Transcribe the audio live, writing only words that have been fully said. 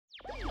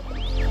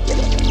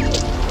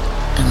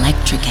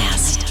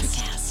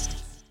Electricast.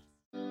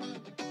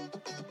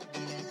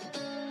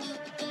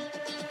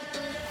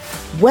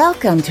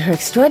 Welcome to Her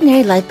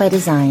Extraordinary Life by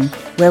Design,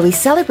 where we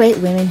celebrate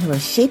women who are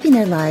shaping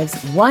their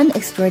lives one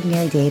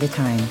extraordinary day at a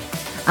time.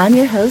 I'm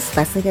your host,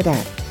 Leslie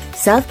Gaudette,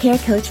 self-care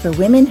coach for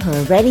women who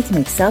are ready to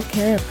make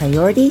self-care a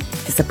priority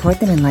to support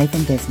them in life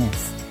and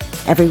business.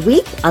 Every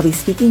week, I'll be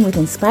speaking with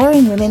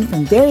inspiring women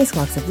from various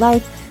walks of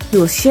life who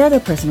will share their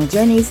personal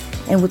journeys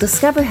and will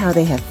discover how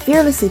they have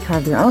fearlessly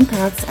carved their own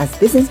paths as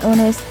business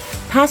owners,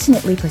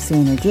 passionately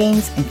pursuing their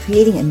dreams and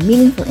creating a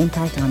meaningful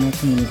impact on their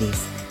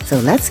communities. So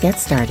let's get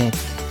started.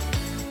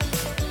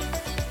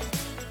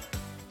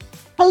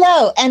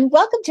 Hello, and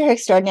welcome to Her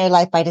Extraordinary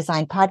Life by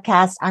Design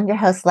podcast. I'm your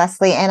host,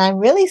 Leslie, and I'm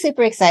really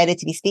super excited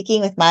to be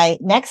speaking with my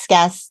next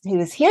guest, who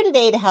is here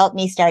today to help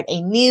me start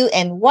a new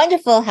and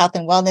wonderful health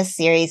and wellness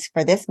series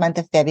for this month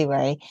of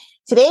February.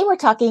 Today, we're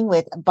talking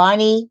with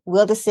Bonni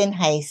Wildesen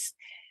Hise.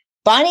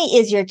 Bonni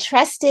is your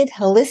trusted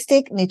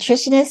holistic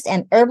nutritionist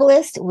and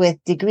herbalist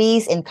with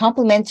degrees in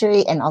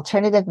complementary and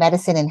alternative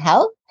medicine and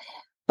health,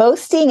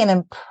 boasting an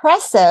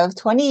impressive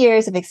 20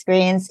 years of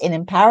experience in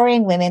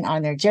empowering women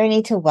on their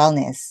journey to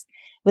wellness.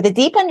 With a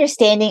deep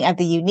understanding of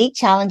the unique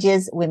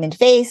challenges women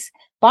face,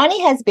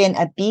 Bonni has been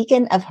a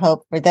beacon of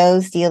hope for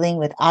those dealing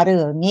with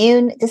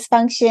autoimmune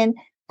dysfunction,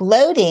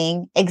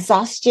 bloating,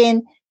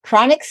 exhaustion,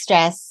 chronic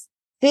stress,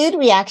 food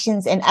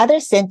reactions, and other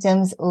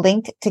symptoms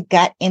linked to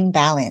gut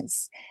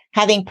imbalance.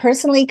 Having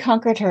personally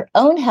conquered her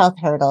own health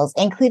hurdles,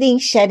 including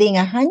shedding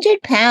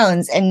 100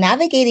 pounds and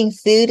navigating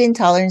food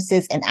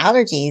intolerances and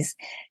allergies,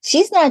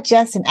 she's not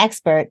just an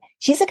expert,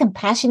 she's a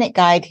compassionate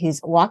guide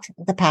who's walked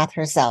the path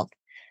herself.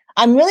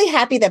 I'm really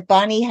happy that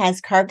Bonni has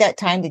carved out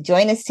time to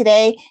join us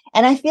today.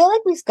 And I feel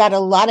like we've got a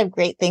lot of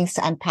great things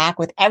to unpack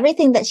with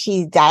everything that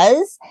she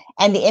does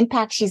and the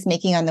impact she's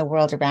making on the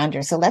world around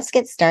her. So let's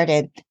get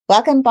started.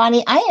 Welcome,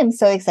 Bonni. I am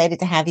so excited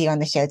to have you on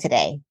the show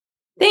today.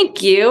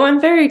 Thank you.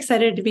 I'm very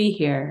excited to be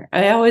here.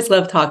 I always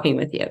love talking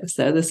with you.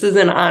 So this is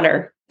an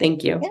honor.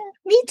 Thank you. Yeah,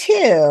 me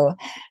too.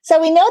 So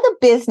we know the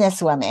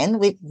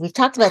businesswoman. We've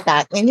talked about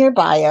that in your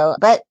bio,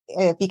 but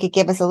if you could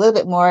give us a little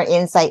bit more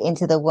insight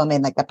into the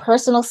woman, like the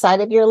personal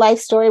side of your life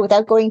story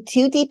without going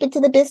too deep into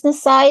the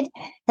business side,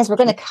 because we're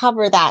going to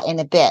cover that in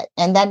a bit.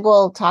 And then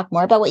we'll talk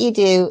more about what you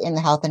do in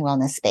the health and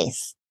wellness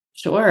space.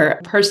 Sure.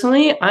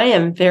 Personally, I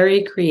am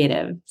very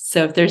creative.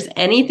 So if there's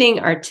anything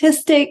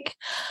artistic,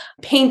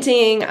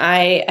 painting,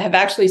 I have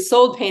actually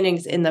sold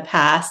paintings in the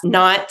past,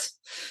 not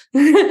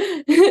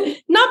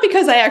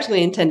because I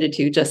actually intended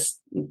to, just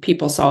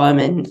people saw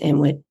them and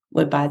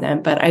would buy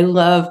them. But I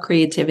love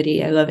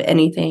creativity. I love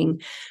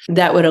anything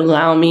that would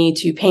allow me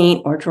to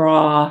paint or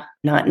draw,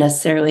 not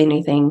necessarily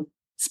anything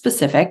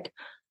specific,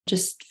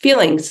 just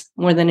feelings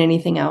more than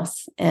anything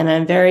else. And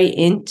I'm very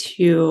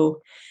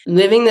into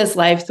living this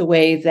life the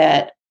way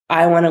that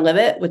I want to live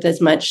it, with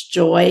as much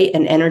joy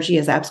and energy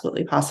as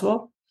absolutely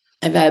possible.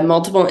 I've had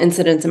multiple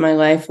incidents in my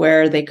life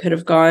where they could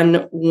have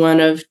gone one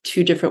of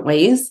two different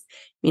ways,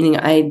 meaning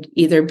I'd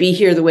either be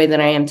here the way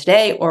that I am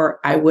today, or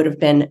I would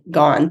have been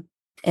gone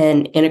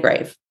and in a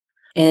grave.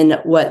 And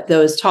what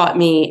those taught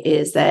me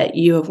is that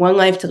you have one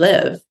life to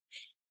live.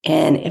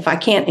 And if I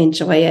can't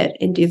enjoy it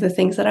and do the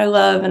things that I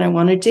love and I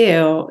want to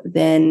do,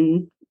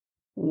 then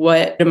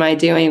what am I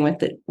doing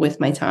with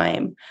my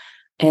time?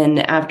 And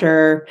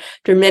after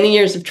many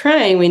years of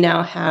trying, we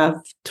now have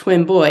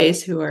twin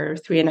boys who are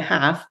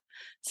 3.5.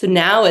 So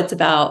now it's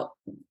about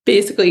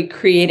basically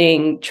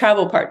creating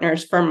travel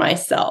partners for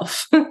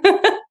myself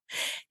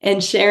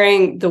and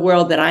sharing the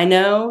world that I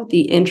know,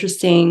 the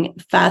interesting,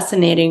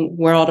 fascinating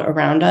world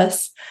around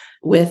us,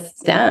 with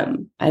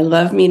them. I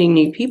love meeting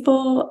new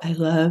people. I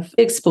love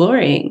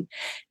exploring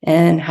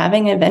and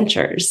having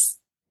adventures.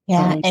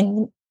 Yeah.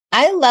 And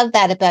I love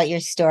that about your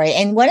story.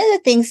 And one of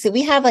the things that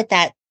we have, like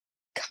that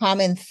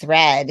common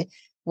thread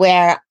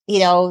where,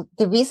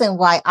 the reason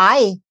why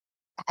I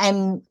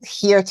am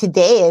here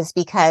today is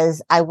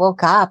because I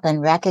woke up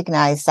and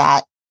recognized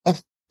that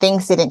if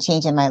things didn't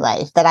change in my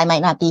life, that I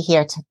might not be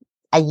here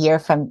a year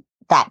from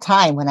that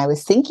time when I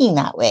was thinking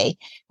that way.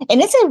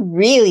 And it's a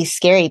really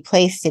scary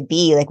place to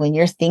be, like when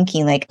you're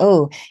thinking like,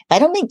 oh, if I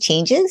don't make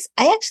changes,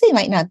 I actually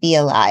might not be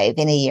alive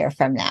in a year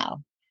from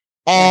now.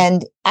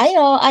 And I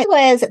know I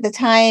was at the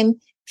time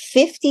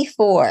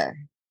 54.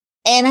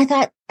 And I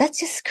thought, that's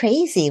just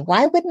crazy.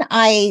 Why wouldn't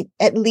I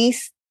at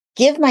least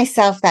give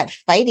myself that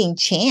fighting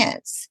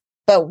chance?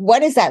 But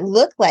what does that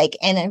look like?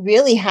 And I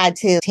really had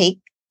to take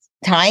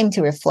time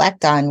to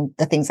reflect on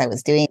the things I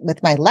was doing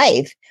with my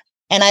life.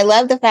 And I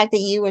love the fact that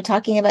you were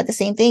talking about the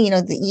same thing,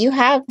 that you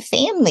have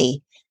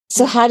family.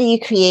 So how do you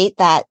create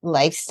that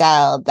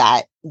lifestyle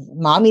that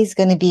mommy's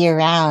going to be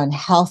around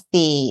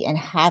healthy and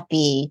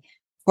happy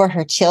for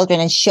her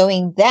children and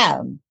showing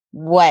them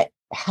what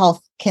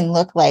health can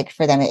look like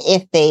for them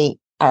if they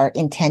are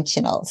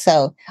intentional.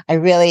 So I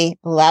really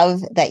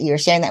love that you're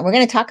sharing that. We're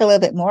going to talk a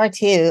little bit more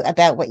too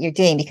about what you're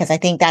doing, because I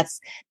think that's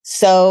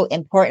so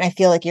important. I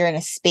feel like you're in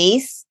a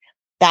space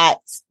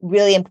that's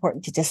really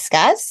important to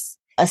discuss,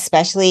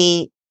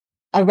 especially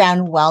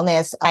around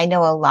wellness. I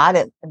know a lot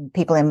of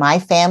people in my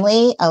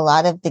family, a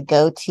lot of the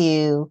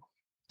go-to,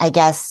 I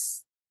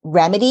guess,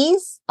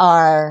 remedies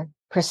are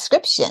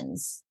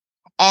prescriptions.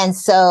 And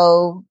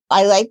so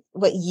I like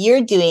what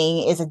you're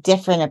doing is a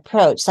different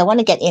approach. So I want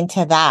to get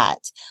into that.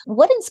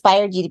 What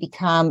inspired you to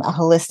become a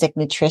holistic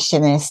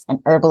nutritionist and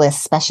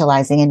herbalist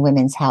specializing in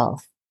women's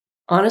health?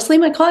 Honestly,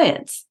 my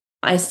clients.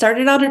 I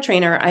started out a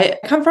trainer. I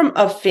come from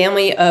a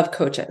family of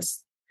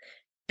coaches,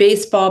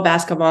 baseball,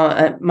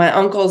 basketball. My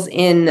uncle's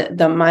in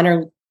the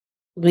minor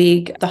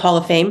league, the Hall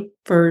of Fame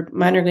for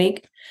minor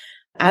league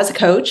as a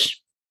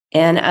coach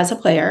and as a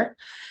player.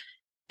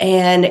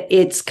 And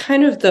it's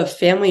kind of the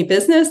family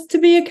business to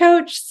be a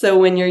coach. So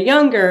when you're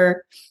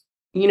younger,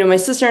 my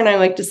sister and I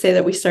like to say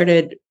that we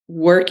started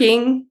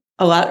working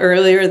a lot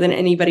earlier than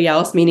anybody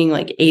else, meaning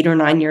like 8 or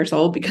 9 years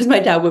old, because my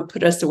dad would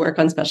put us to work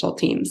on special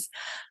teams.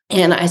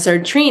 And I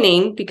started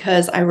training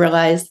because I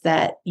realized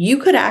that you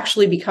could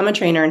actually become a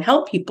trainer and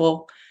help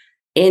people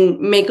and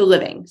make a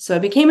living. So I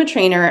became a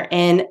trainer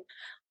and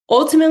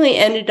ultimately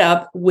ended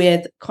up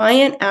with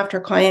client after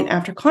client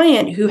after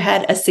client who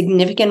had a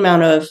significant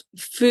amount of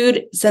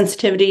food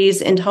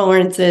sensitivities,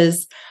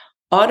 intolerances,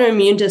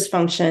 autoimmune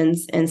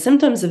dysfunctions, and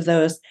symptoms of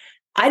those.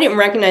 I didn't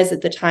recognize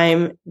at the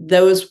time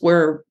those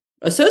were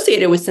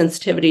associated with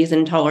sensitivities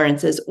and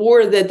intolerances,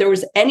 or that there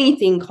was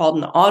anything called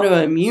an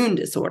autoimmune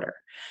disorder.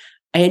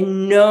 I had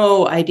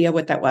no idea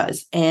what that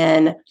was.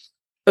 And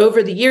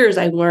over the years,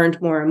 I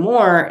learned more and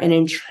more. And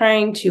in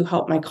trying to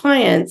help my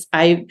clients,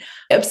 I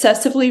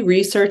obsessively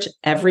research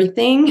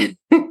everything.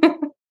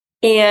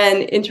 And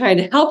in trying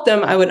to help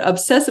them, I would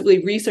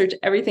obsessively research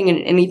everything and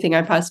anything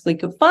I possibly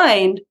could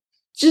find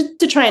just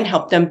to try and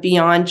help them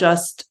beyond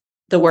just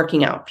the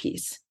working out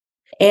piece.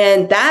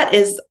 And that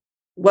is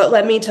what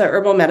led me to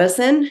herbal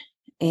medicine.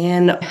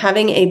 And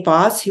having a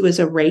boss who was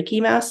a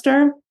Reiki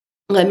master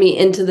led me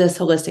into this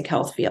holistic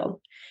health field.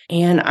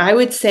 And I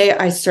would say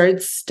I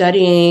started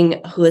studying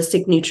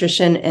holistic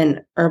nutrition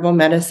and herbal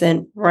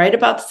medicine right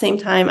about the same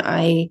time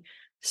I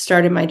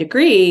started my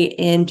degree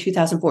in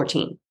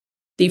 2014.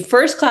 The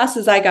first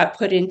classes I got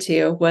put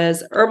into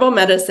was herbal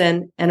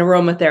medicine and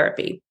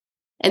aromatherapy.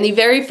 And the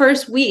very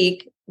first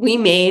week, we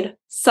made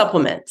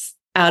supplements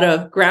out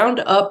of ground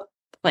up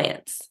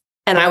plants.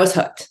 And I was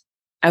hooked.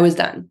 I was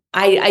done.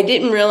 I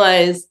didn't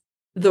realize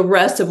the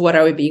rest of what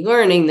I would be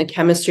learning, the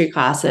chemistry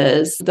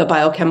classes, the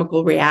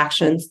biochemical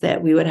reactions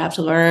that we would have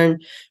to learn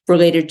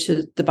related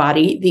to the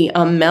body, the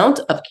amount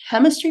of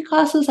chemistry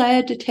classes I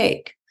had to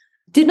take.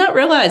 Did not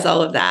realize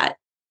all of that.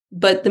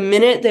 But the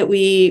minute that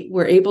we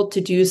were able to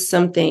do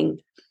something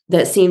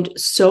that seemed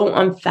so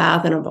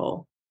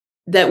unfathomable,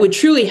 that would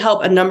truly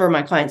help a number of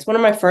my clients. One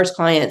of my first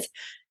clients,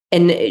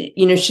 and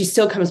she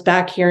still comes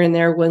back here and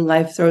there when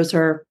life throws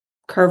her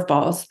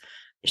curveballs.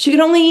 She could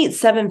only eat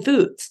 7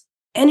 foods.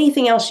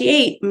 Anything else she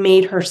ate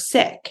made her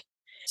sick.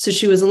 So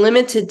she was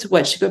limited to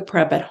what she could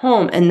prep at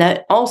home. And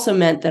that also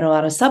meant that a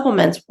lot of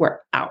supplements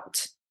were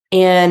out.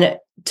 And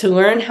to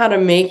learn how to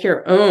make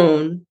your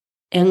own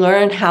and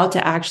learn how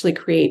to actually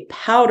create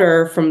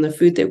powder from the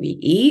food that we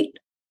eat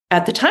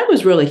at the time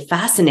was really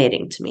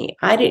fascinating to me.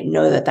 I didn't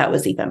know that that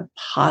was even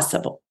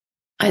possible.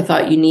 I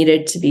thought you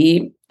needed to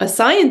be a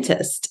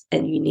scientist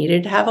and you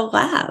needed to have a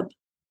lab.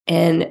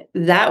 And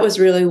that was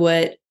really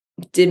what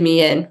did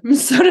me in,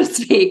 so to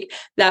speak.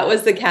 That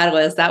was the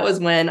catalyst. That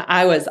was when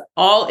I was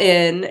all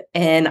in,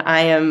 and I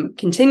am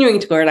continuing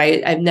to learn.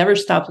 I've never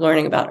stopped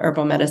learning about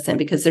herbal medicine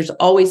because there's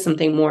always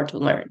something more to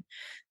learn.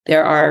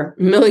 There are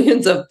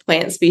millions of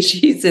plant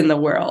species in the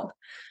world.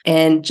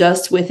 And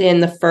just within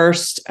the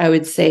first, I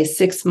would say,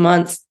 6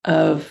 months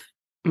of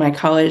my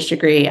college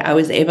degree, I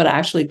was able to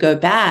actually go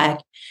back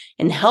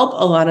and help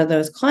a lot of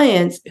those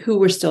clients who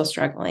were still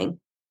struggling.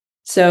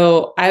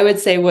 So I would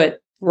say what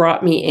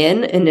brought me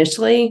in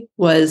initially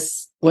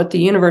was what the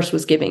universe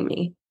was giving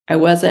me. I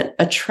wasn't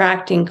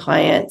attracting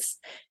clients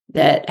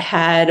that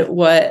had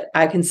what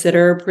I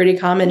consider pretty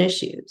common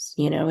issues.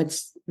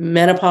 It's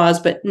menopause,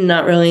 but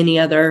not really any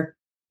other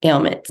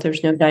ailments.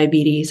 There's no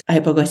diabetes,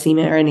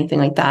 hypoglycemia, or anything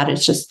like that.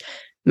 It's just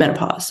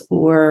menopause,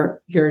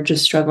 or you're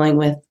just struggling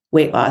with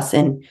weight loss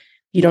and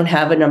you don't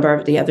have a number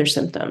of the other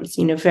symptoms,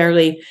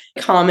 fairly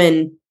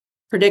common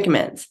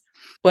predicaments.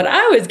 What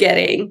I was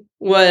getting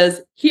was,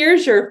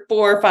 here's your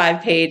 4 or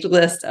 5 page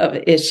list of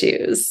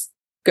issues.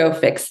 Go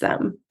fix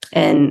them.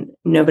 And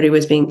nobody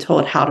was being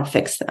told how to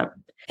fix them.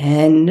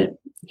 And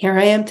here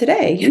I am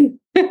today.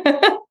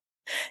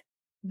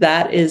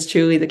 That is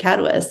truly the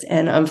catalyst.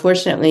 And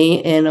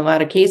unfortunately, in a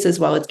lot of cases,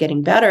 while it's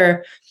getting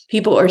better,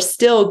 people are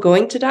still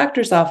going to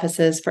doctor's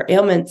offices for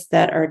ailments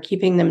that are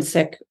keeping them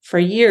sick for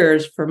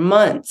years, for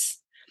months,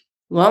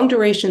 long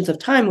durations of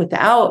time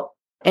without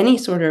any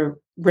sort of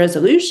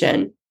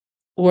resolution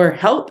or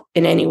help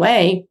in any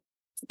way.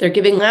 They're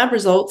giving lab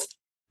results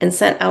and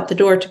sent out the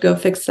door to go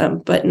fix them,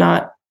 but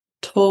not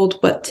told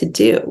what to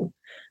do.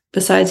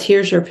 Besides,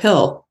 here's your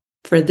pill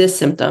for this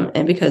symptom.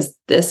 And because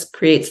this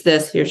creates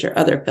this, here's your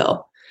other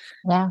pill.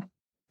 Yeah.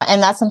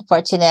 And that's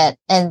unfortunate.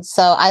 And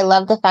so I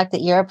love the fact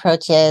that your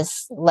approach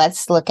is,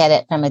 let's look at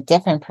it from a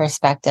different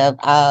perspective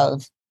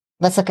of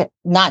let's look at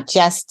not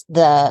just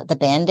the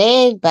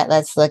Band-Aid, but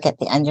let's look at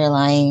the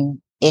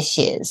underlying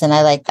issues. And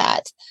I like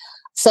that.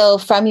 So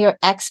from your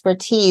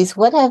expertise,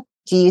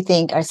 do you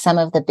think are some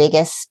of the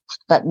biggest,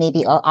 but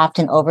maybe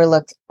often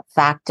overlooked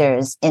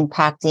factors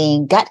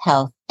impacting gut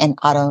health and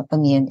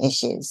autoimmune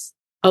issues?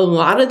 A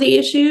lot of the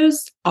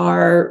issues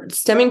are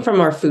stemming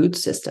from our food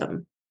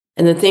system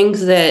and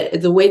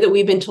the way that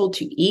we've been told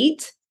to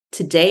eat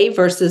today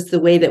versus the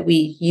way that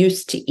we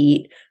used to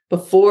eat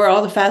before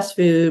all the fast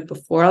food,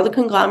 before all the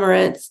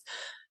conglomerates,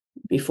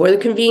 before the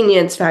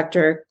convenience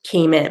factor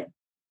came in.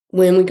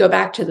 When we go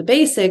back to the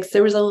basics,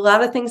 there was a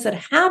lot of things that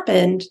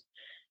happened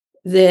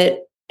that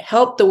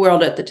helped the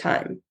world at the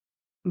time.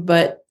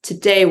 But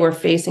today we're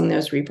facing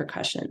those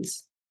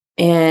repercussions.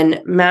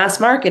 And mass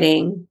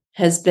marketing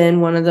has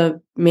been one of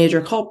the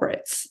major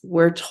culprits.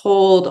 We're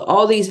told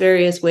all these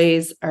various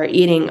ways our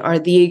eating are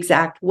the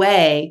exact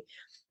way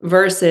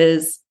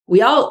versus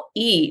we all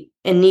eat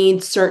and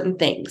need certain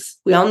things.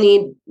 We all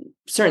need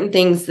certain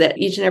things that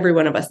each and every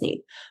one of us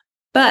need.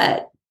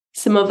 But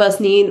some of us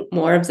need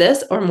more of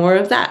this or more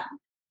of that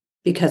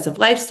because of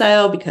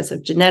lifestyle, because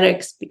of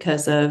genetics,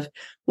 because of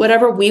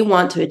whatever we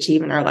want to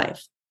achieve in our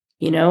life.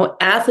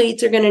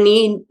 Athletes are going to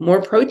need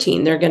more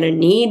protein. They're going to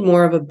need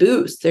more of a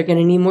boost. They're going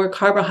to need more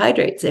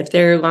carbohydrates if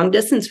they're long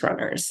distance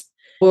runners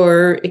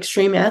or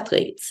extreme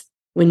athletes.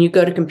 When you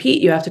go to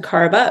compete, you have to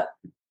carb up.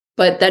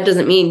 But that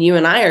doesn't mean you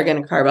and I are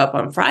going to carb up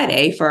on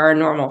Friday for our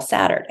normal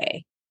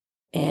Saturday.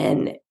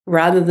 And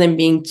rather than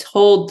being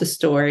told the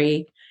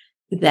story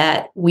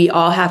that we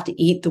all have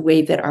to eat the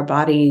way that our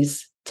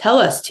bodies tell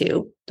us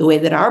to, the way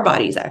that our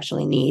bodies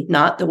actually need,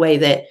 not the way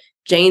that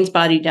Jane's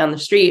body down the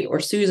street or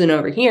Susan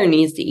over here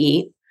needs to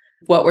eat.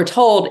 What we're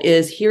told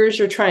is here's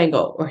your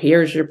triangle or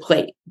here's your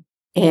plate.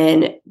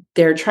 And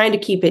they're trying to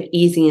keep it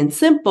easy and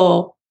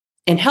simple.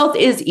 And health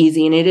is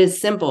easy and it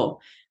is simple,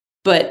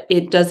 but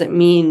it doesn't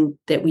mean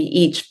that we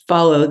each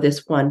follow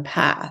this one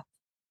path.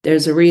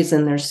 There's a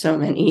reason there's so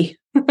many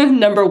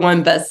number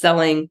one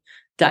best-selling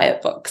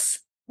diet books.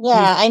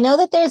 Yeah, I know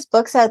that there's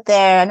books out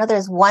there. I know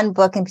there's one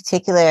book in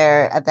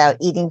particular about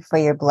eating for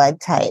your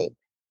blood type.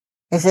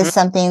 Is this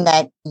something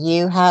that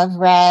you have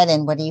read?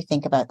 And what do you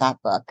think about that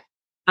book?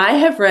 I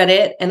have read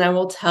it, and I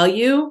will tell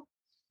you,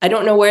 I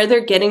don't know where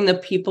they're getting the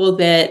people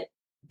that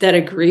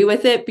agree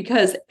with it,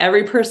 because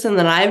every person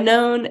that I've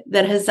known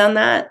that has done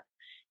that,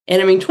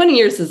 and I mean, 20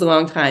 years is a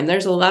long time.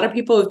 There's a lot of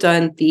people who've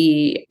done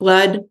the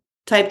blood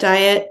type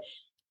diet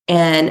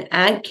and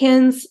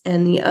Atkins,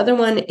 and the other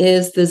one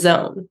is the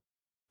Zone.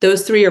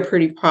 Those three are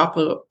pretty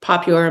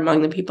popular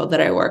among the people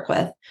that I work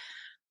with.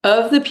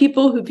 Of the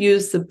people who've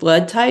used the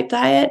blood type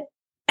diet,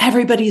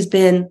 everybody's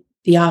been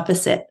the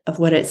opposite of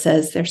what it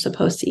says they're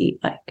supposed to eat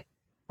like.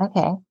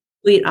 Okay.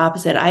 Complete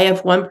opposite. I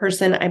have one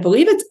person, I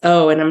believe it's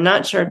O, and I'm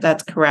not sure if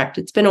that's correct.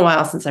 It's been a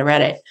while since I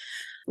read it,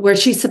 where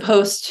she's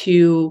supposed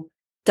to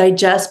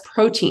digest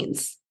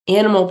proteins,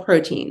 animal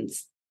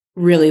proteins,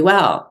 really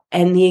well.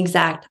 And the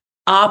exact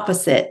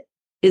opposite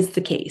is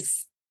the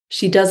case.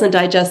 She doesn't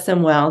digest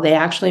them well. They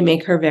actually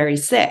make her very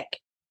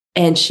sick.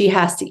 And she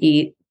has to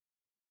eat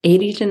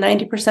 80 to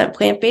 90%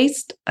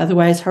 plant-based.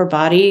 Otherwise, her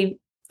body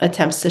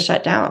attempts to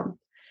shut down.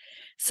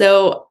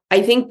 So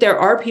I think there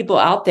are people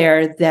out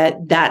there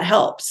that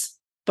helps.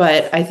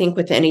 But I think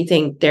with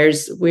anything,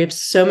 we have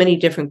so many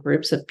different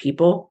groups of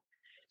people.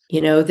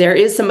 There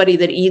is somebody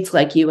that eats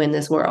like you in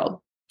this world,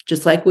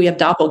 just like we have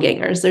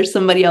doppelgangers. There's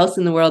somebody else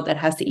in the world that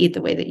has to eat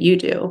the way that you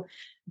do.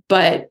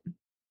 But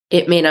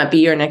it may not be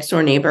your next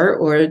door neighbor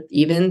or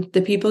even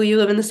the people you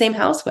live in the same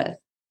house with.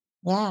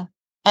 Yeah.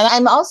 And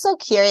I'm also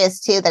curious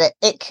too, that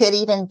it could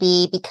even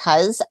be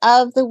because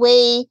of the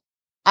way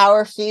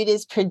our food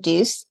is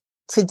produced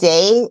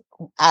today,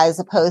 as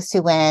opposed to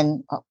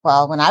when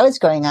I was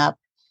growing up,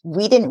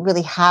 we didn't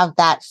really have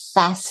that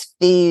fast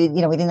food.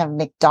 We didn't have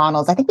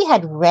McDonald's. I think we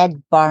had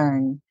Red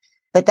Barn,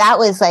 but that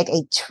was like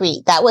a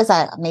treat. That was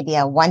maybe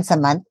a once a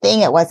month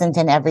thing. It wasn't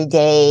an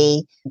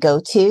everyday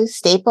go-to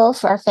staple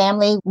for our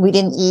family. We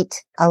didn't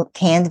eat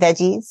canned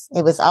veggies.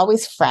 It was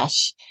always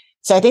fresh.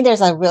 So I think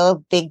there's a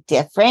real big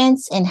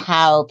difference in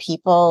how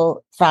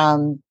people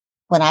from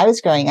when I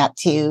was growing up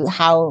to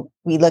how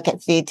we look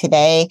at food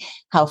today,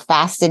 how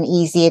fast and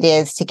easy it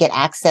is to get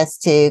access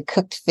to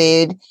cooked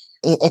food,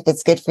 if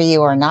it's good for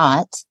you or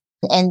not.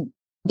 And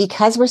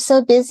because we're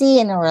so busy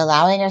and we're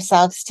allowing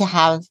ourselves to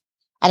have,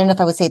 I don't know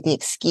if I would say the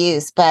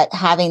excuse, but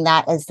having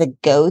that as the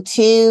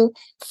go-to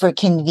for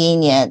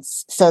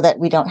convenience so that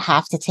we don't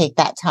have to take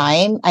that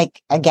time, I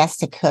guess,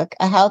 to cook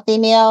a healthy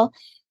meal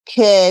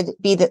could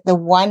be the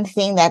one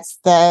thing that's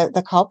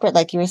the culprit,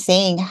 like you were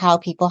saying, how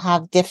people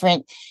have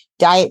different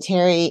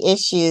dietary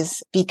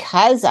issues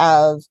because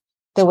of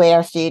the way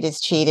our food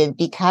is treated,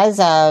 because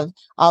of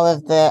all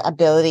of the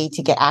ability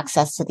to get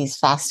access to these the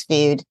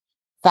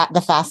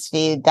fast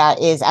food that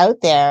is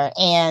out there,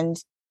 and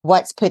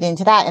what's put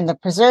into that, and the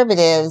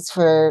preservatives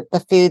for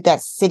the food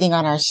that's sitting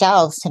on our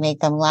shelves to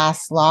make them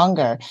last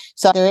longer.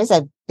 So there is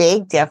a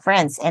big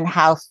difference in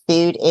how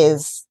food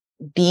is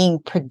being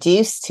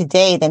produced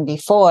today than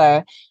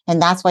before.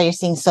 And that's why you're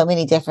seeing so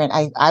many different,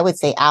 I would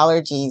say,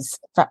 allergies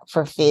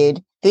for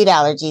food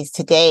allergies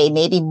today,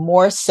 maybe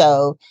more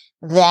so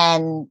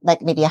than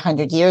like maybe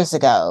 100 years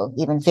ago,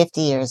 even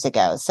 50 years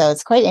ago. So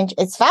it's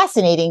it's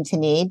fascinating to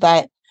me,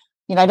 but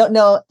I don't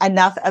know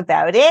enough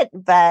about it,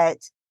 but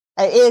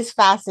it is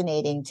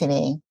fascinating to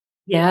me.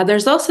 Yeah,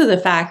 there's also the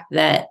fact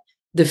that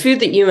the food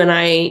that you and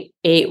I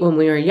ate when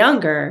we were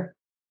younger,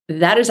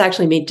 that is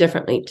actually made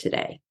differently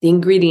today. The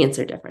ingredients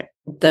are different.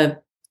 The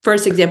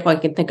first example I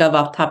can think of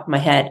off the top of my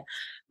head,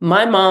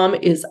 my mom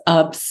is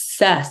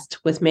obsessed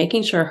with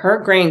making sure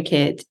her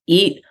grandkids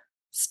eat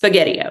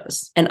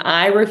SpaghettiOs, and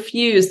I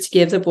refuse to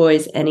give the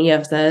boys any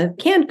of the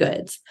canned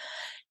goods.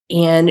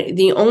 And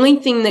the only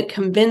thing that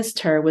convinced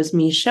her was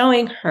me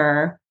showing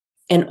her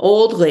an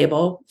old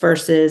label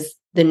versus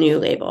the new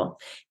label.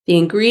 The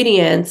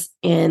ingredients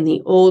in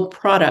the old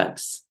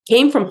products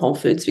came from Whole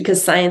Foods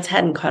because science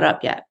hadn't caught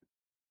up yet.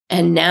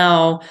 And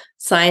now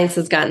science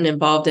has gotten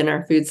involved in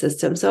our food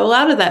system. So a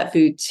lot of that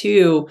food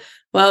too,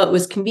 while it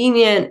was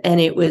convenient and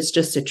it was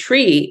just a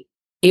treat,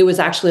 it was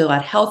actually a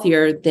lot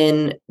healthier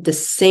than the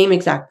same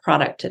exact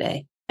product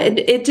today.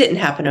 It didn't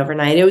happen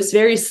overnight. It was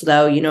very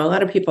slow. A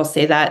lot of people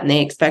say that and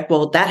they expect,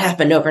 well, that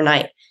happened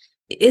overnight.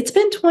 It's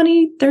been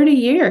 20, 30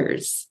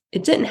 years.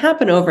 It didn't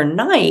happen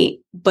overnight,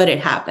 but it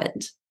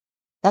happened.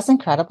 That's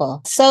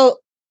incredible. So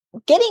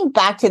getting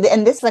back to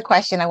and this is a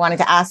question I wanted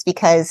to ask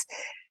because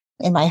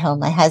in my home,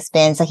 my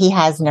husband, so he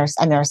has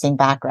a nursing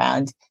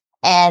background.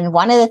 And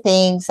one of the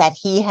things that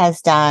he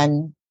has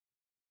done,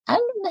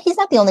 he's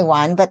not the only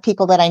one, but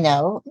people that I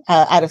know,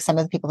 out of some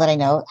of the people that I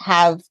know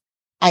have,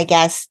 I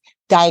guess,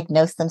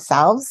 diagnosed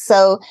themselves.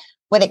 So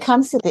when it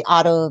comes to the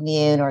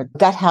autoimmune or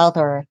gut health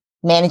or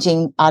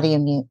managing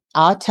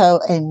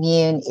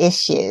autoimmune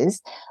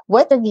issues,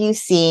 what have you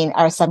seen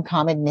are some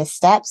common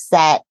missteps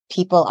that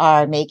people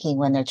are making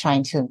when they're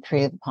trying to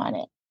improve upon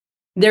it?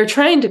 They're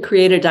trying to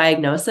create a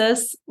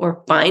diagnosis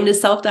or find a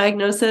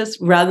self-diagnosis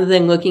rather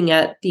than looking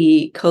at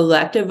the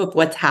collective of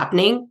what's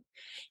happening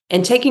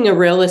and taking a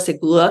realistic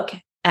look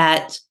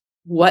at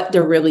what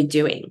they're really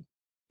doing.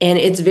 And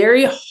it's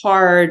very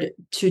hard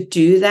to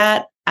do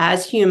that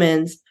as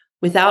humans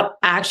without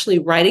actually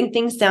writing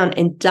things down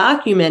and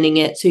documenting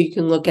it so you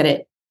can look at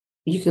it,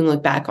 you can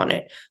look back on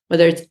it,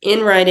 whether it's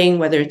in writing,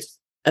 whether it's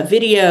a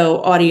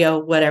video, audio,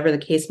 whatever the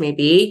case may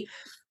be,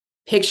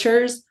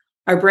 pictures.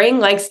 Our brain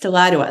likes to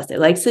lie to us. It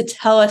likes to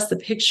tell us the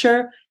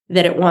picture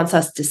that it wants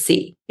us to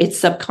see. It's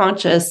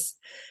subconscious.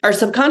 Our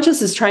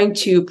subconscious is trying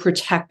to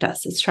protect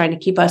us. It's trying to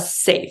keep us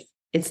safe.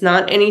 It's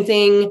not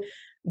anything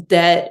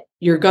that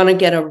you're going to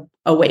get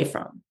away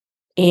from.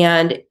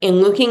 And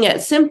in looking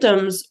at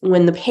symptoms,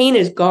 when the pain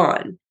is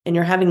gone and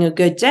you're having a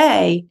good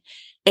day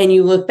and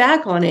you look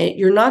back on it,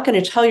 you're not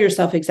going to tell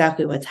yourself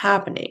exactly what's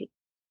happening.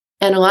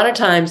 And a lot of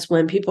times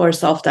when people are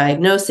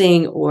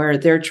self-diagnosing or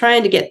they're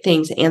trying to get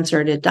things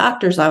answered at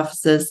doctor's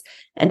offices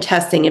and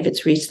testing if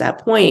it's reached that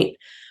point,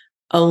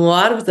 a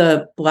lot of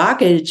the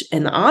blockage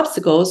and the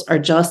obstacles are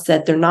just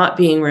that they're not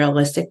being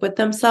realistic with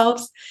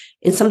themselves.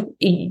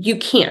 You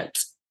can't,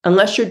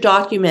 unless you're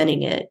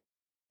documenting it,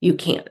 you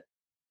can't.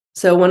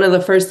 So one of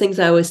the first things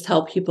I always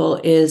tell people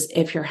is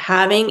if you're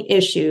having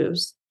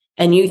issues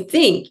and you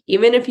think,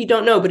 even if you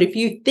don't know, but if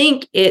you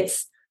think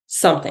it's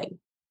something,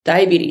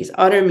 diabetes,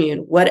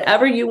 autoimmune,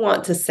 whatever you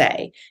want to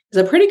say, is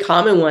a pretty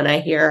common one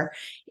I hear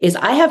is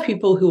I have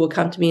people who will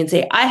come to me and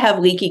say, I have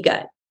leaky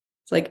gut.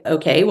 It's like,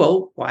 okay,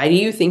 well, why do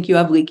you think you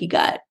have leaky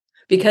gut?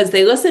 Because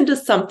they listened to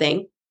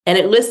something and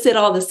it listed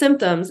all the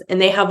symptoms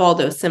and they have all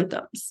those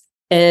symptoms.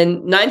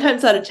 And 9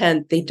 times out of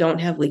 10, they don't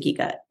have leaky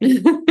gut.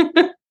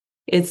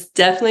 It's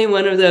definitely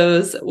one of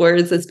those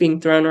words that's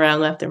being thrown around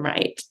left and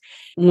right.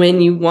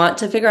 When you want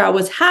to figure out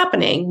what's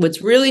happening,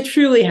 what's really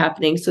truly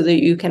happening so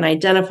that you can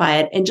identify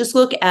it and just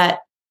look at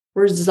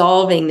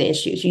resolving the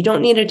issues. You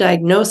don't need a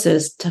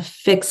diagnosis to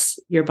fix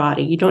your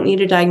body. You don't need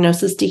a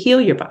diagnosis to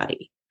heal your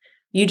body.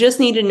 You just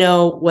need to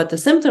know what the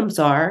symptoms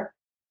are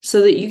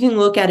so that you can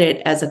look at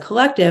it as a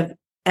collective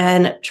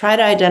and try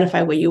to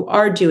identify what you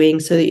are doing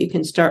so that you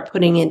can start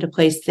putting into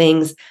place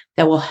things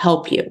that will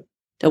help you,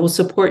 that will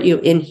support you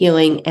in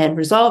healing and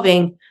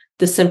resolving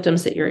the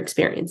symptoms that you're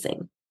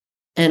experiencing.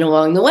 And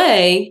along the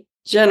way,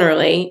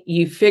 generally,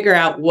 you figure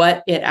out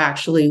what it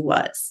actually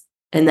was.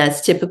 And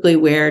that's typically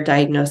where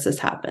diagnosis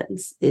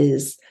happens,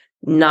 is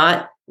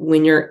not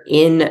when you're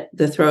in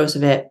the throes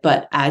of it,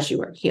 but as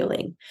you are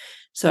healing.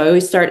 So I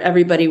always start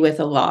everybody with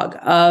a log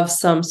of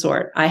some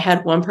sort. I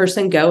had one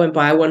person go and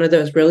buy one of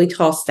those really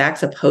tall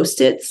stacks of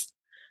Post-its.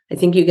 I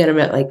think you get them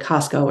at like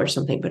Costco or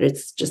something, but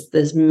it's just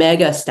this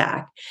mega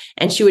stack.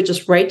 And she would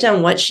just write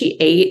down what she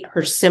ate,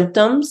 her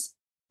symptoms,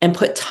 and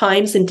put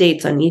times and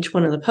dates on each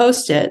one of the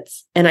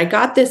Post-its. And I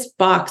got this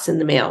box in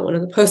the mail, one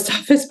of the post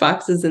office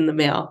boxes in the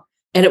mail.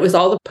 And it was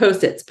all the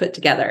Post-its put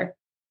together.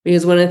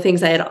 Because one of the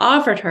things I had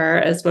offered her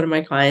as one of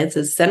my clients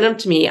is send them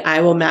to me. I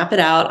will map it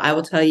out. I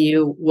will tell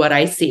you what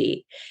I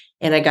see.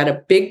 And I got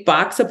a big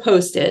box of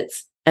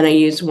Post-its and I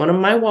used one of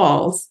my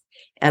walls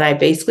and I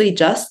basically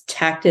just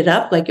tacked it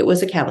up like it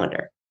was a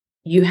calendar.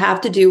 You have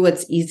to do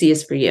what's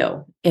easiest for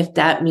you. If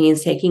that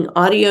means taking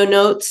audio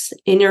notes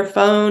in your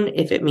phone,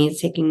 if it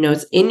means taking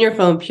notes in your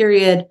phone,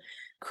 period,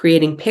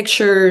 creating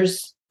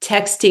pictures,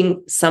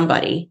 texting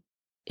somebody.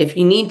 If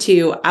you need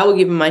to, I will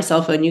give you my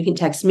cell phone. You can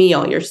text me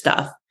all your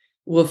stuff.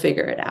 We'll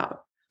figure it out.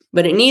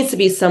 But it needs to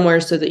be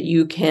somewhere so that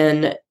you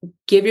can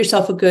give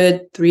yourself a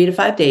good 3 to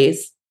 5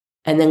 days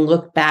and then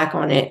look back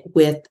on it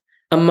with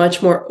a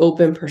much more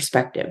open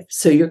perspective.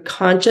 So your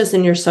conscious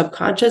and your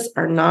subconscious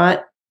are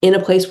not in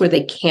a place where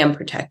they can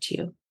protect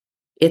you.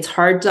 It's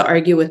hard to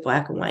argue with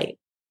black and white.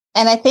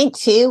 And I think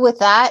too, with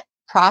that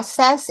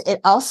process,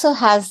 it also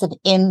has them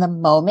in the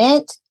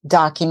moment,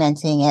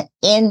 documenting it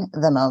in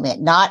the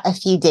moment, not a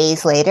few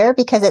days later,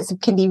 because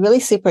it can be really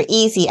super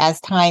easy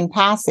as time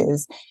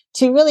passes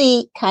to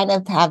really kind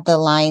of have the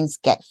lines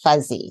get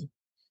fuzzy.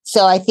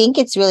 So I think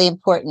it's really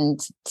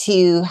important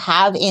to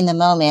have in the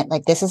moment,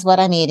 like, this is what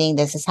I'm eating.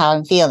 This is how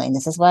I'm feeling.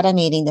 This is what I'm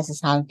eating. This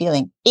is how I'm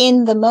feeling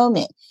in the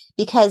moment,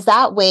 because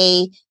that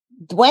way,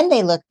 when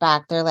they look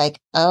back, they're like,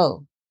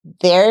 oh,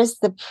 there's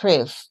the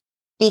proof.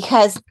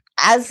 Because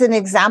as an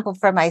example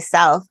for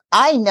myself,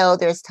 I know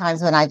there's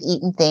times when I've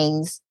eaten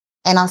things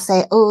and I'll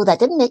say, oh, that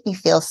didn't make me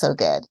feel so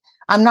good.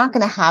 I'm not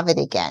going to have it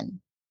again.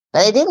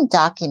 But I didn't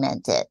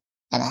document it.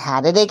 And I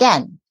had it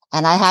again.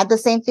 And I had the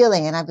same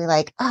feeling. And I'd be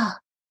like, oh,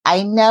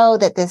 I know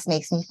that this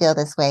makes me feel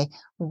this way.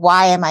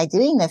 Why am I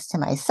doing this to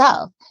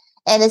myself?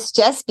 And it's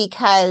just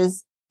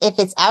because if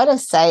it's out of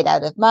sight,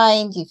 out of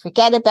mind, you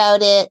forget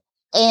about it.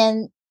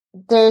 And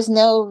there's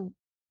no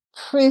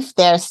proof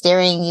there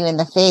staring you in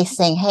the face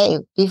saying, hey,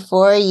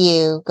 before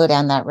you go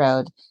down that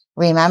road,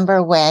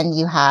 remember when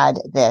you had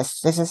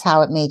this. This is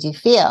how it made you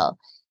feel.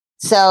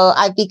 So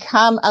I've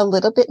become a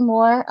little bit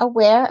more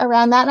aware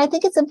around that. And I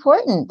think it's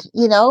important,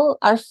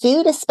 our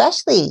food,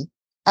 especially,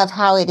 of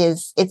how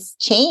it's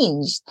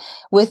changed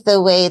with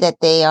the way that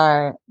they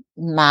are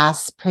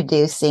mass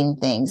producing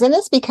things. And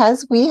it's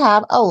because we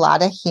have a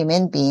lot of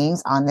human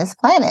beings on this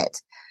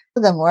planet.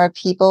 The more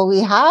people we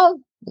have,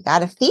 we got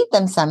to feed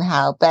them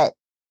somehow, but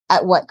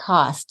at what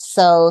cost?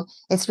 So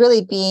it's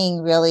really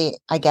being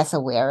I guess,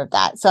 aware of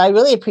that. So I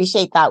really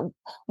appreciate that.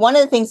 One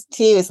of the things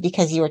too is,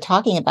 because you were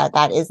talking about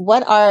that, is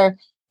what are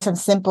some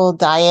simple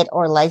diet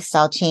or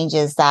lifestyle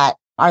changes that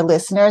our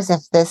listeners,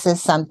 if this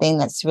is something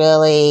that's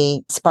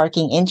really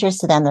sparking interest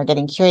to them, they're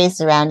getting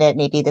curious around it,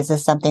 maybe this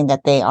is something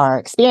that they are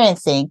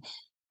experiencing,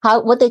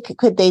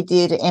 could they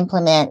do to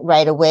implement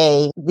right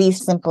away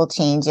these simple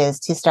changes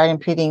to start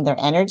improving their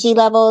energy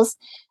levels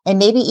and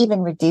maybe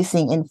even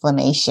reducing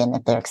inflammation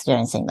if they're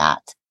experiencing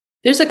that?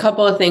 There's a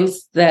couple of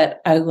things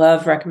that I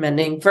love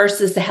recommending.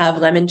 First is to have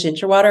lemon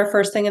ginger water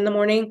first thing in the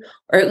morning,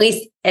 or at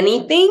least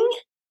anything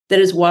that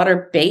is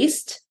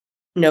water-based,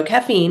 no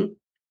caffeine.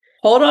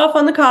 Hold off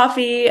on the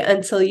coffee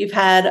until you've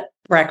had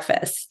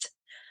breakfast.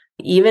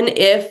 Even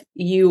if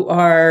you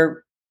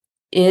are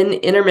in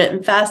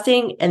intermittent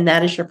fasting and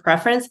that is your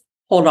preference,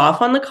 hold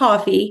off on the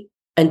coffee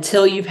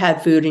until you've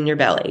had food in your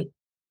belly.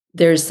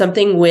 There's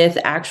something with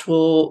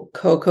actual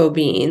cocoa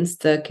beans,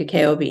 the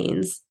cacao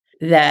beans,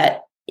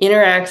 that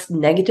interacts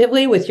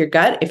negatively with your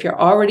gut. If you're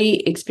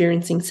already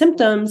experiencing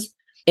symptoms,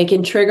 it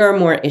can trigger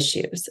more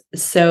issues.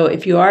 So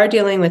if you are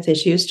dealing with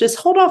issues, just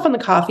hold off on the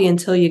coffee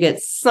until you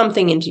get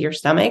something into your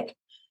stomach.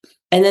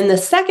 And then the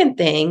second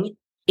thing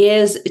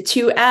is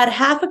to add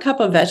half a cup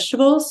of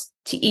vegetables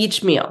to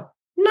each meal.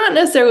 Not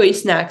necessarily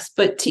snacks,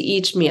 but to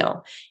each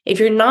meal. If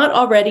you're not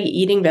already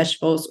eating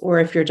vegetables, or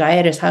if your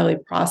diet is highly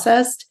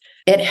processed,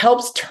 it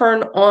helps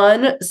turn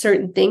on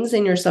certain things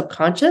in your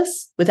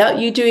subconscious without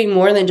you doing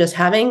more than just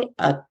having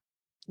a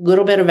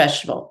little bit of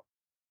vegetable.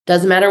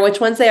 Doesn't matter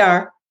which ones they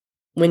are.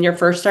 When you're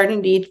first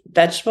starting to eat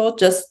vegetable,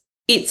 just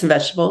eat some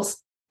vegetables.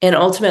 And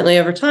ultimately,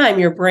 over time,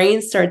 your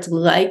brain starts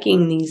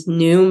liking these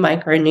new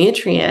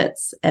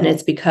micronutrients. And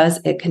it's because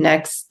it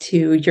connects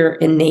to your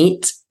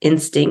innate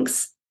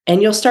instincts,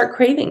 and you'll start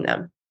craving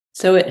them.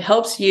 So it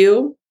helps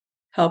you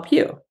help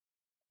you.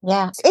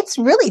 Yeah, it's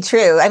really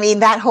true. I mean,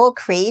 that whole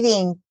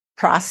craving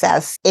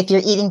process, if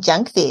you're eating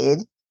junk food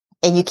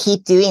and you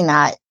keep doing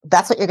that,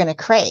 that's what you're going to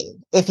crave.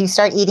 If you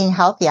start eating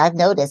healthy, I've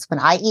noticed when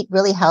I eat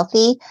really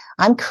healthy,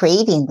 I'm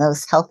craving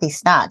those healthy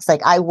snacks.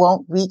 Like, I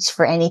won't reach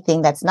for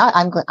anything that's not,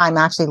 I'm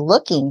actually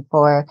looking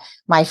for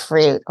my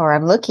fruit, or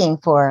I'm looking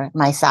for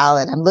my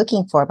salad. I'm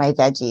looking for my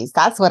veggies.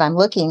 That's what I'm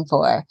looking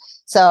for.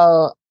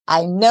 So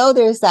I know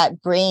there's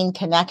that brain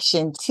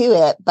connection to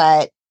it,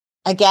 but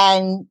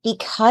again,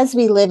 because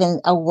we live in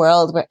a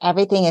world where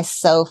everything is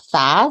so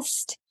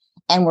fast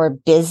and we're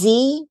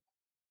busy,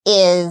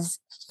 is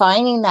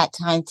finding that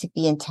time to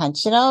be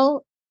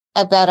intentional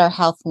about our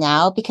health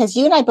now. Because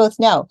you and I both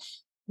know,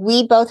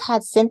 we both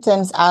had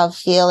symptoms of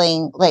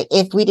feeling like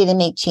if we didn't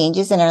make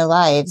changes in our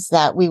lives,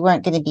 that we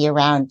weren't going to be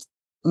around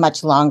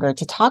much longer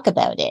to talk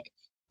about it.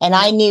 And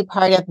I knew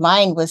part of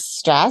mine was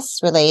stress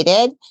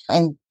related,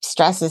 and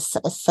stress is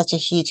such a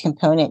huge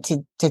component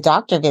to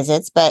doctor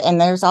visits.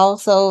 And there's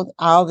also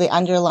all the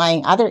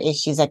underlying other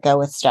issues that go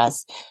with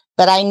stress.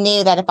 But I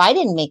knew that if I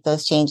didn't make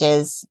those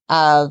changes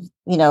of,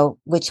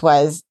 which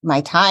was my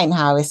time,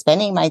 how I was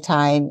spending my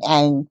time,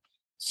 and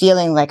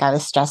feeling like I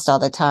was stressed all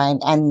the time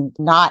and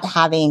not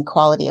having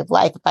quality of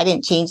life. If I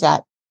didn't change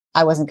that,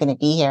 I wasn't going to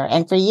be here.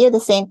 And for you, the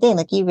same thing.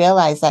 Like you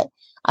realize that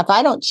if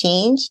I don't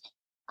change,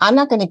 I'm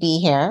not going to be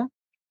here.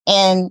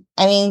 And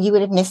I mean, you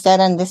would have missed out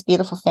on this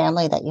beautiful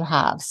family that you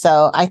have.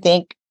 So I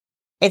think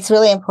it's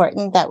really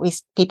important that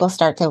people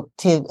start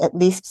to at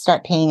least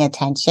start paying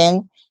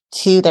attention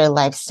to their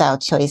lifestyle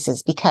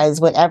choices, because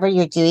whatever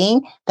you're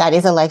doing, that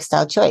is a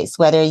lifestyle choice,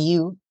 whether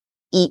you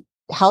eat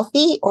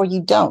healthy or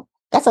you don't.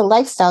 That's a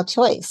lifestyle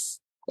choice.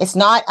 It's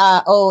not,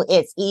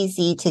 it's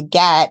easy to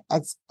get.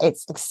 It's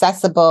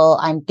accessible.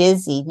 I'm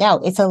busy. No,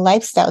 it's a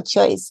lifestyle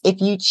choice. If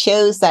you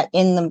chose that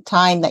in the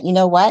time that, you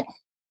know what,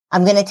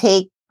 I'm going to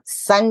take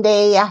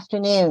Sunday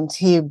afternoon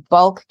to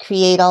bulk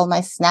create all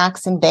my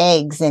snacks and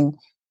bags, and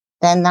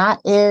then that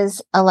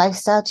is a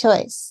lifestyle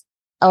choice.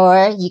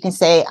 Or you can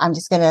say, I'm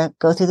just going to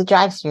go through the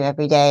drive-thru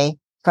every day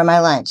for my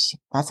lunch.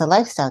 That's a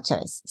lifestyle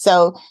choice.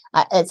 So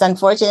it's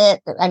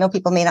unfortunate. I know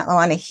people may not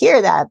want to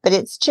hear that, but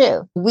it's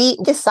true. We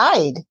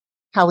decide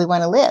how we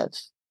want to live.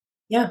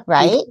 Yeah.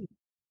 Right?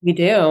 We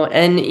do.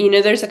 And,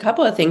 there's a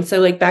couple of things.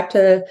 So like back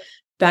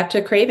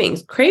to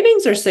cravings.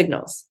 Cravings are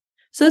signals.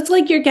 So it's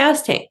like your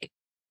gas tank.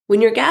 When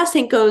your gas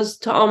tank goes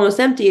to almost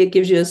empty, it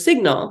gives you a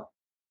signal.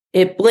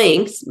 It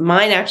blinks.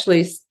 Mine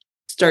actually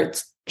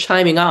starts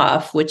chiming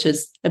off, which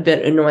is a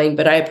bit annoying,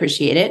 but I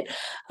appreciate it.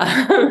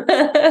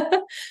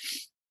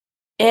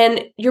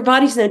 And your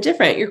body's no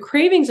different. Your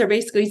cravings are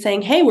basically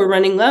saying, hey, we're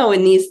running low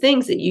in these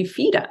things that you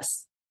feed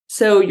us.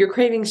 So your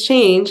cravings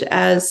change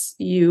as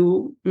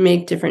you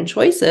make different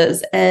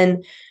choices.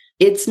 And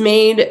it's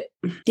made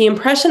the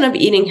impression of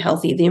eating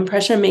healthy, the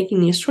impression of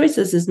making these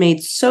choices is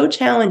made so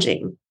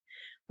challenging,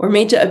 or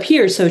made to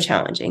appear so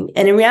challenging.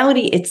 And in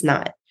reality, it's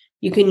not.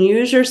 You can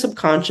use your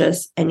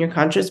subconscious and your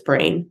conscious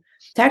brain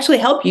to actually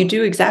help you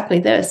do exactly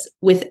this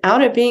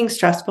without it being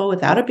stressful,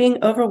 without it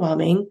being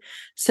overwhelming.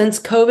 Since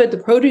COVID, the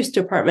produce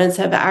departments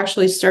have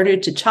actually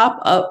started to chop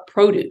up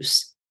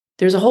produce.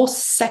 There's a whole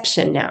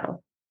section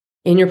now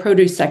in your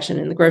produce section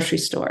in the grocery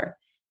store,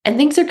 and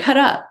things are cut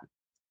up.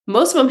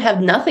 Most of them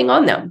have nothing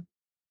on them.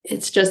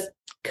 It's just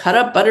cut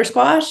up butter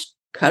squash,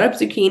 cut up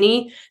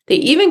zucchini. They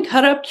even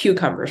cut up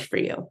cucumbers for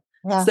you.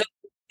 Yeah. So at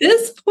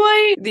this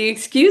point, the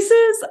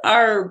excuses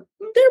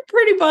they're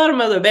pretty bottom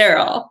of the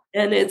barrel.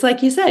 And it's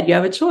like you said, you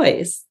have a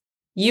choice.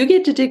 You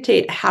get to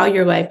dictate how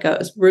your life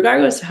goes,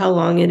 regardless of how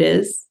long it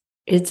is.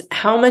 It's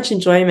how much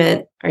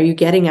enjoyment are you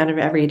getting out of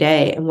every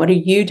day? And what are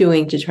you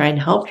doing to try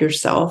and help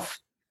yourself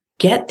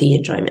get the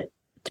enjoyment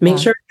to make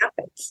sure it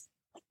happens?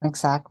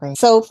 Exactly.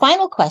 So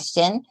final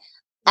question,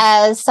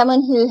 as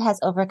someone who has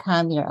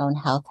overcome your own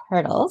health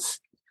hurdles,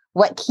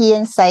 what key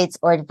insights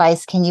or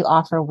advice can you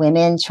offer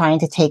women trying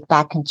to take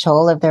back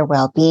control of their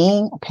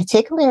well-being,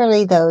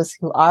 particularly those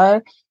who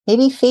are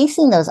maybe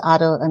facing those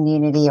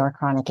autoimmunity or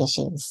chronic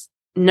issues?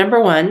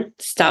 Number one,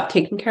 stop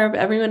taking care of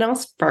everyone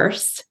else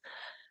first.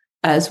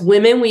 As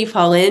women, we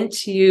fall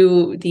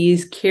into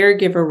these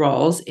caregiver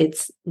roles.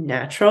 It's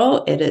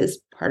natural. It is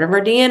part of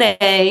our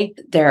DNA.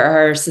 There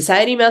are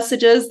society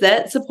messages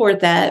that support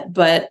that,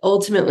 but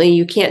ultimately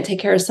you can't take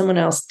care of someone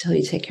else until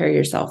you take care of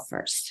yourself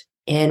first.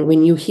 And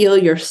when you heal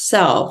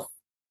yourself,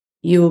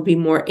 you will be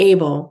more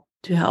able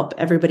to help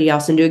everybody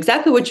else and do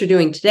exactly what you're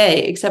doing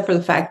today, except for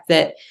the fact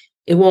that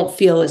it won't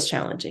feel as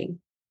challenging.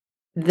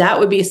 That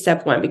would be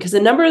step one, because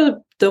a number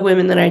of the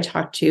women that I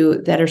talk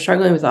to that are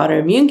struggling with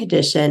autoimmune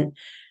condition,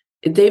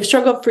 they've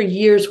struggled for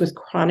years with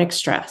chronic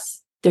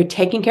stress. They're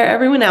taking care of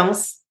everyone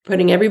else,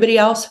 putting everybody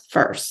else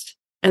first,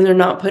 and they're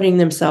not putting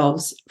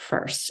themselves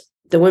first.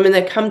 The women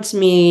that come to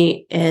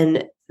me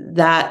and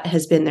that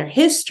has been their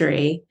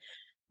history,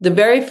 the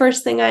very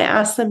first thing I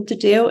ask them to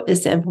do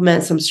is to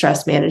implement some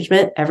stress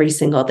management every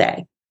single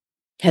day.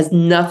 It has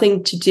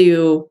nothing to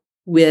do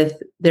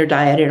with their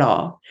diet at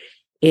all.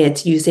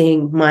 It's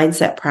using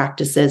mindset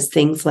practices,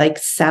 things like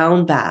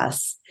sound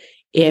baths.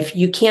 If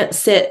you can't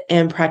sit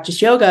and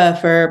practice yoga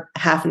for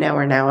half an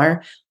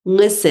hour,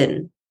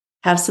 listen,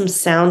 have some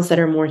sounds that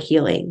are more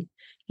healing.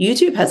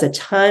 YouTube has a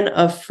ton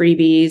of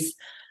freebies.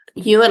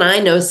 You and I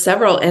know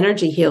several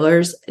energy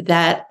healers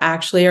that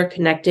actually are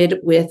connected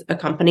with a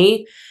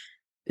company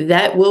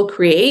that will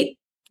create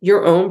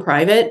your own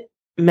private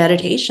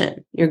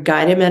meditation, your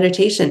guided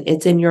meditation.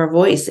 It's in your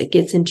voice. It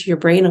gets into your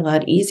brain a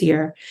lot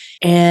easier.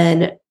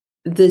 And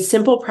the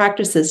simple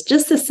practices,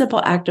 just the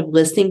simple act of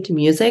listening to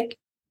music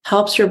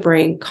helps your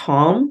brain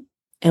calm.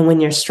 And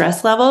when your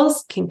stress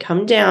levels can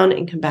come down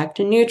and come back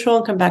to neutral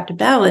and come back to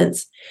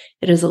balance,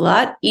 it is a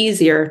lot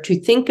easier to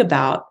think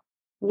about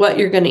what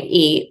you're going to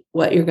eat,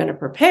 what you're going to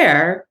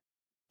prepare,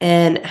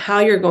 and how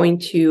you're going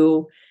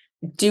to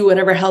do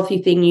whatever healthy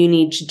thing you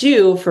need to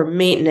do for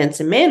maintenance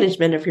and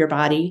management of your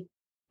body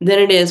than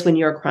it is when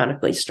you're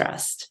chronically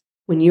stressed.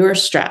 When you're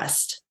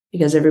stressed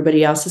because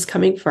everybody else is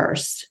coming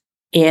first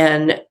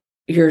and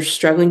you're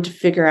struggling to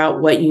figure out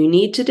what you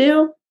need to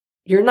do,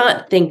 you're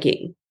not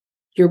thinking.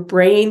 Your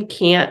brain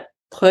can't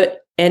put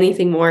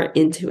anything more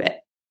into it.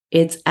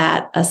 It's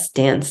at a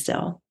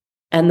standstill.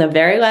 And the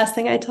very last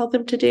thing I tell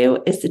them to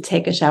do is to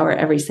take a shower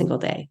every single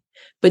day,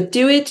 but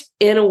do it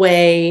in a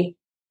way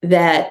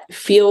that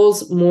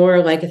feels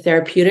more like a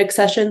therapeutic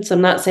session. So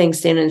I'm not saying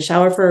stand in the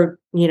shower for,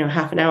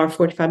 half an hour,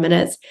 45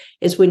 minutes,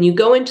 is when you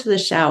go into the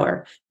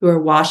shower, you are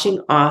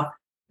washing off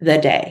the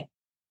day.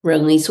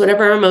 Release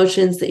whatever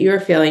emotions that you're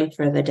feeling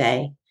for the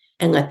day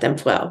and let them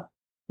flow.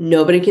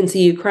 Nobody can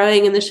see you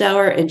crying in the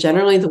shower. And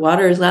generally the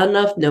water is loud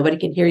enough. Nobody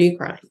can hear you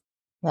crying.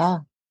 Yeah.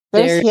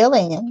 There's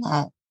healing in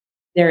that.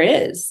 There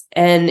is.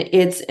 And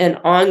it's an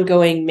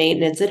ongoing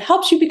maintenance. It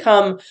helps you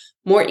become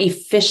more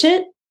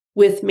efficient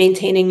with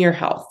maintaining your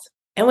health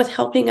and with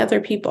helping other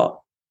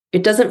people.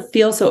 It doesn't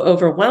feel so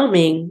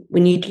overwhelming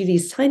when you do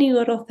these tiny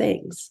little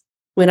things.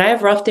 When I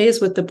have rough days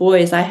with the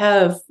boys, I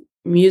have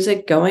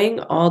music going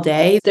all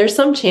day. There's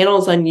some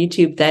channels on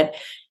YouTube that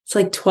it's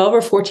like 12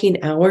 or 14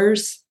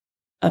 hours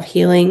of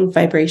healing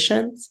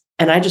vibrations.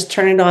 And I just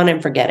turn it on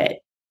and forget it.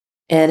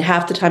 And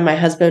half the time my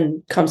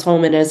husband comes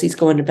home and as he's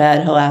going to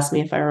bed, he'll ask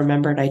me if I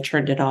remembered I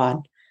turned it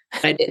on.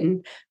 I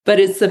didn't,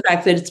 but it's the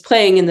fact that it's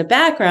playing in the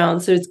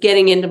background. So it's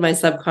getting into my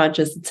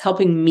subconscious. It's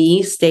helping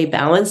me stay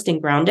balanced and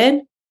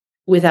grounded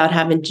without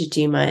having to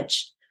do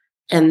much.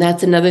 And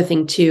that's another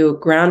thing too,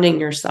 grounding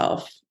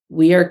yourself.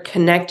 We are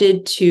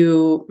connected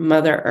to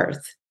Mother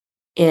Earth.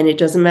 And it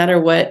doesn't matter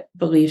what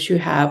beliefs you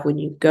have, when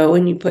you go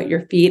and you put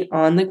your feet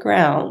on the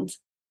ground,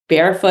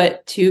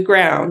 barefoot to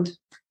ground,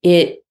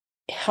 it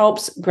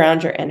helps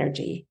ground your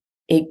energy.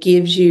 It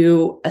gives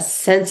you a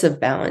sense of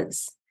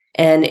balance.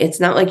 And it's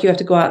not like you have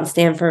to go out and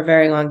stand for a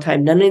very long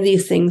time. None of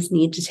these things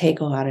need to take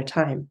a lot of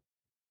time.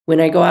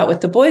 When I go out with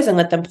the boys and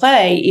let them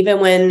play, even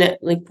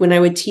when I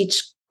would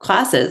teach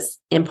classes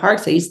in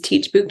parks, I used to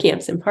teach boot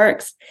camps in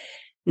parks.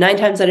 9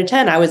 times out of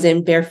 10, I was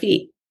in bare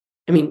feet.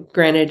 I mean,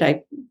 granted,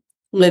 I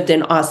lived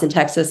in Austin,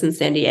 Texas, and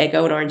San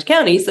Diego and Orange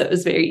County, so it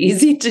was very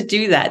easy to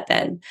do that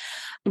then.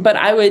 But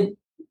I would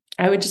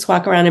just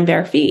walk around in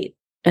bare feet.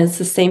 And it's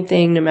the same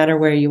thing no matter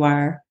where you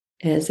are,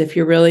 is if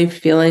you're really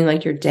feeling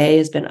like your day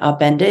has been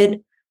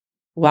upended,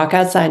 walk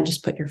outside and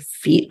just put your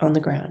feet on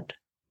the ground.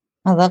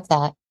 I love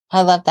that.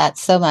 I love that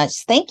so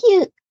much. Thank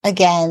you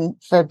again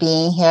for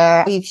being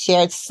here. You've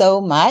shared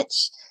so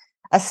much,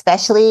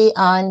 especially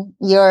on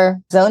your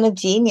zone of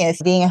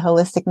genius, being a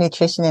holistic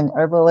nutrition and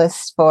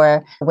herbalist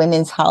for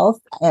women's health,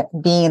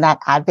 being that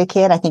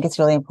advocate. I think it's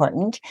really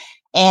important.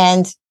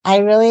 And I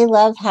really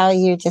love how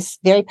you're just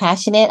very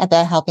passionate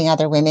about helping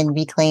other women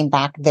reclaim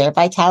back their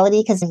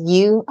vitality, because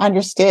you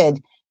understood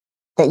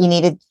that you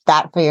needed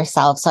that for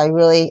yourself. So I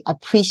really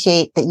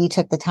appreciate that you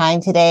took the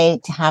time today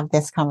to have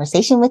this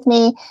conversation with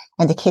me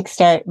and to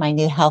kickstart my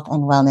new health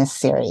and wellness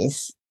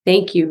series.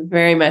 Thank you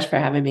very much for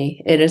having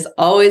me. It is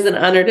always an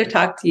honor to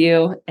talk to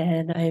you,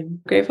 and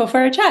I'm grateful for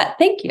our chat.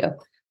 Thank you.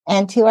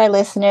 And to our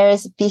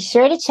listeners, be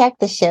sure to check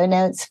the show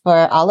notes for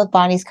all of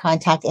Bonni's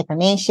contact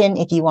information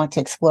if you want to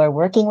explore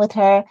working with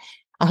her.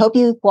 I hope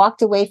you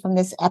walked away from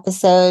this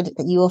episode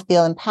that you will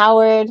feel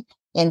empowered,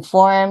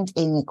 informed,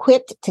 and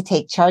equipped to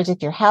take charge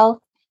of your health.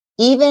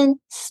 Even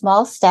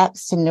small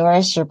steps to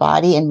nourish your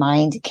body and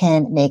mind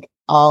can make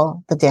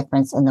all the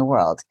difference in the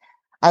world.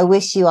 I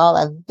wish you all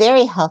a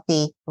very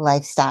healthy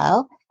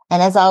lifestyle.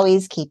 And as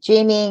always, keep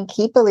dreaming,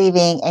 keep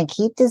believing, and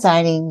keep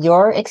designing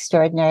your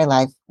extraordinary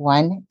life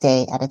one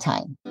day at a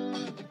time.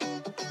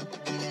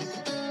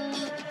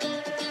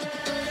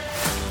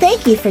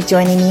 Thank you for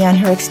joining me on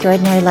Her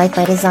Extraordinary Life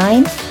by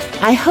Design.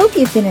 I hope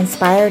you've been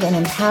inspired and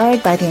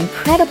empowered by the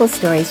incredible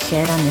stories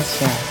shared on this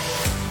show.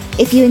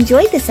 If you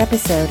enjoyed this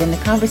episode and the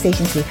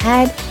conversations we've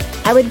had,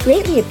 I would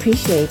greatly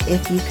appreciate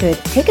if you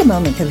could take a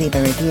moment to leave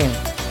a review.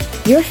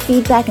 Your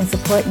feedback and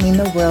support mean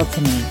the world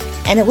to me,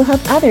 and it will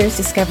help others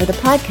discover the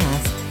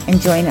podcast and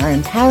join our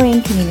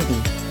empowering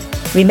community.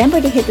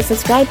 Remember to hit the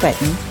subscribe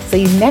button so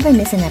you never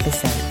miss an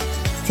episode.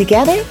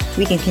 Together,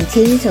 we can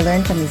continue to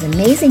learn from these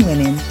amazing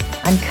women,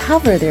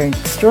 uncover their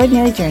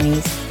extraordinary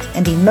journeys,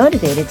 and be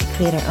motivated to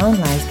create our own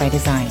lives by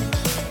design.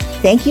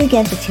 Thank you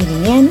again for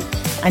tuning in.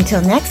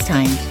 Until next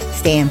time,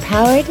 stay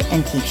empowered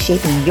and keep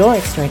shaping your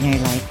extraordinary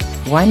life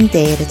one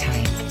day at a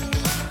time.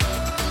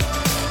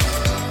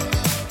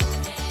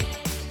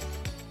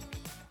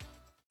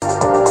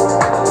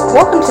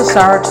 Welcome to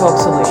Sarah Talk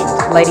Solutions.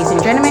 Ladies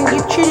and gentlemen,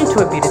 you've tuned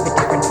into a bit of a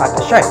different type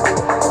of show.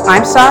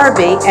 I'm Sarah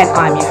B and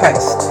I'm your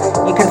host.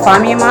 You can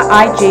find me on my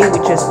IG,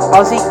 which is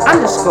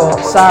Aussie_Sarah_LA.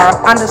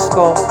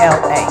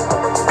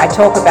 I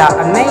talk about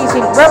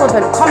amazing,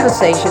 relevant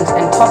conversations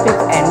and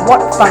topics and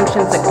what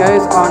functions that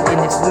goes on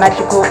in this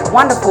magical,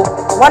 wonderful,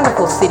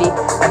 wonderful city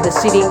of the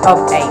City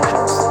of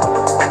Angels.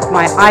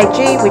 My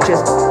IG, which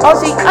is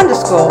Aussie_Sarah_LA.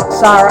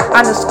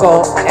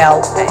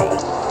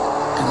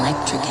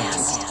 Electric acid.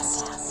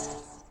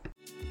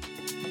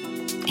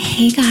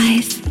 Hey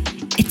guys,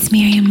 it's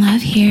Miriam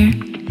Love here,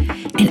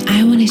 and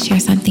I want to share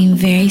something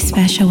very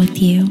special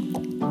with you.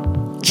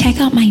 Check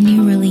out my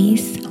new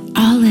release,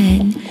 All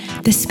In,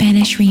 the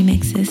Spanish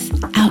remixes,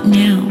 out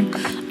now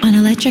on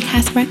Electric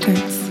House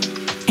Records.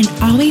 And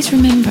always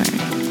remember,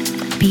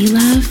 be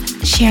love,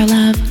 share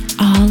love,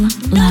 all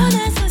love.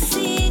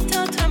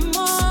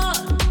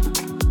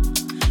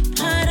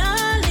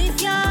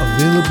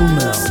 Available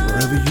now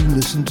wherever you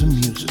listen to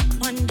music.